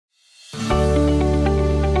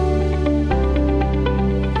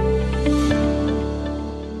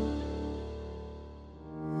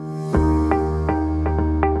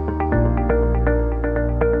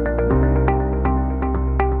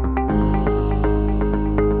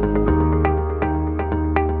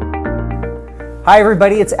Hi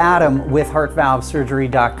everybody, it's Adam with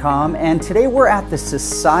HeartValveSurgery.com, and today we're at the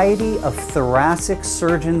Society of Thoracic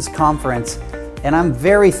Surgeons Conference, and I'm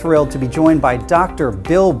very thrilled to be joined by Dr.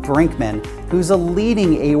 Bill Brinkman, who's a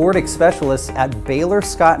leading aortic specialist at Baylor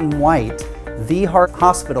Scott & White, the Heart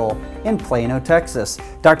Hospital in Plano, Texas.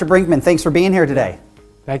 Dr. Brinkman, thanks for being here today.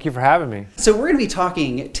 Thank you for having me. So we're going to be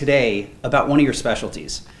talking today about one of your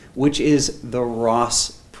specialties, which is the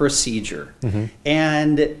Ross procedure.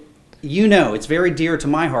 And you know, it's very dear to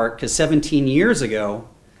my heart because 17 years ago,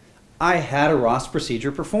 I had a Ross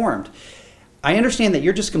procedure performed. I understand that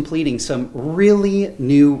you're just completing some really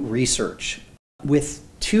new research with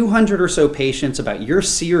 200 or so patients about your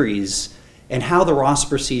series and how the Ross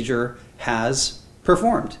procedure has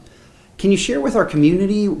performed. Can you share with our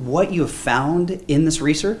community what you have found in this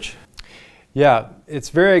research? Yeah, it's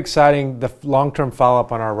very exciting, the long-term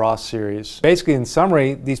follow-up on our Ross series. Basically, in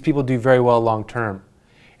summary, these people do very well long-term,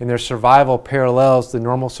 and their survival parallels the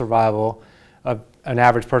normal survival of an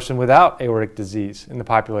average person without aortic disease in the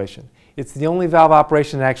population. It's the only valve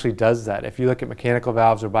operation that actually does that. If you look at mechanical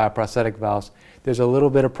valves or bioprosthetic valves, there's a little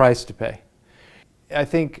bit of price to pay. I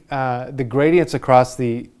think the gradients across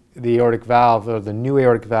the aortic valve, or the new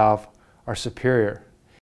aortic valve, are superior.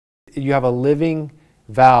 You have a living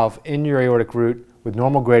valve in your aortic root with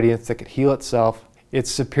normal gradients that could heal itself. It's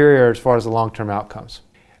superior as far as the long-term outcomes.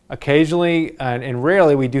 Occasionally and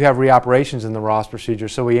rarely we do have reoperations in the Ross procedure,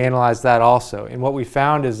 so we analyze that also. And what we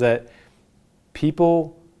found is that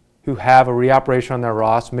people who have a reoperation on their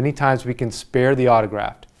Ross, many times we can spare the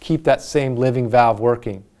autograft, keep that same living valve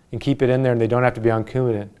working, and keep it in there, and they don't have to be on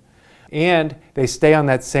Coumadin. And they stay on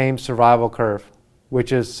that same survival curve,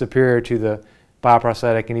 which is superior to the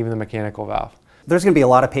bioprosthetic and even the mechanical valve. There's going to be a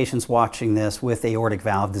lot of patients watching this with aortic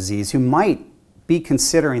valve disease who might be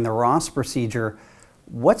considering the Ross procedure.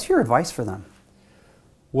 What's your advice for them?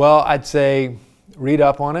 Well, I'd say read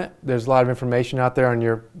up on it. There's a lot of information out there on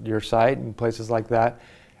your site and places like that.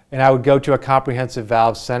 And I would go to a comprehensive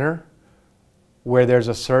valve center where there's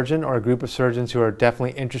a surgeon or a group of surgeons who are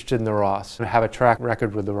definitely interested in the Ross and have a track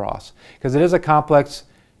record with the Ross. Because it is a complex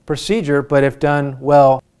procedure, but if done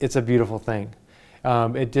well, it's a beautiful thing.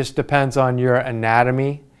 It just depends on your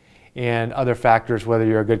anatomy and other factors whether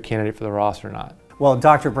you're a good candidate for the Ross or not. Well,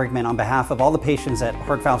 Dr. Brinkman, on behalf of all the patients at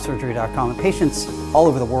HeartValveSurgery.com and patients all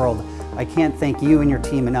over the world, I can't thank you and your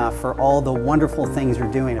team enough for all the wonderful things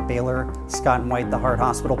you're doing at Baylor Scott & White, the Heart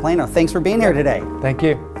Hospital, Plano. Thanks for being here today. Thank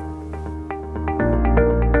you.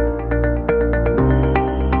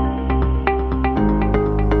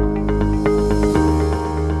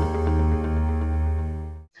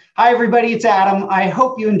 Hi everybody, it's Adam. I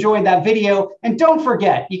hope you enjoyed that video. And don't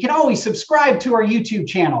forget, you can always subscribe to our YouTube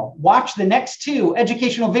channel, watch the next 2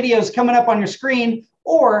 educational videos coming up on your screen,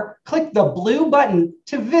 or click the blue button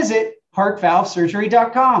to visit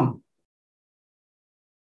HeartValveSurgery.com.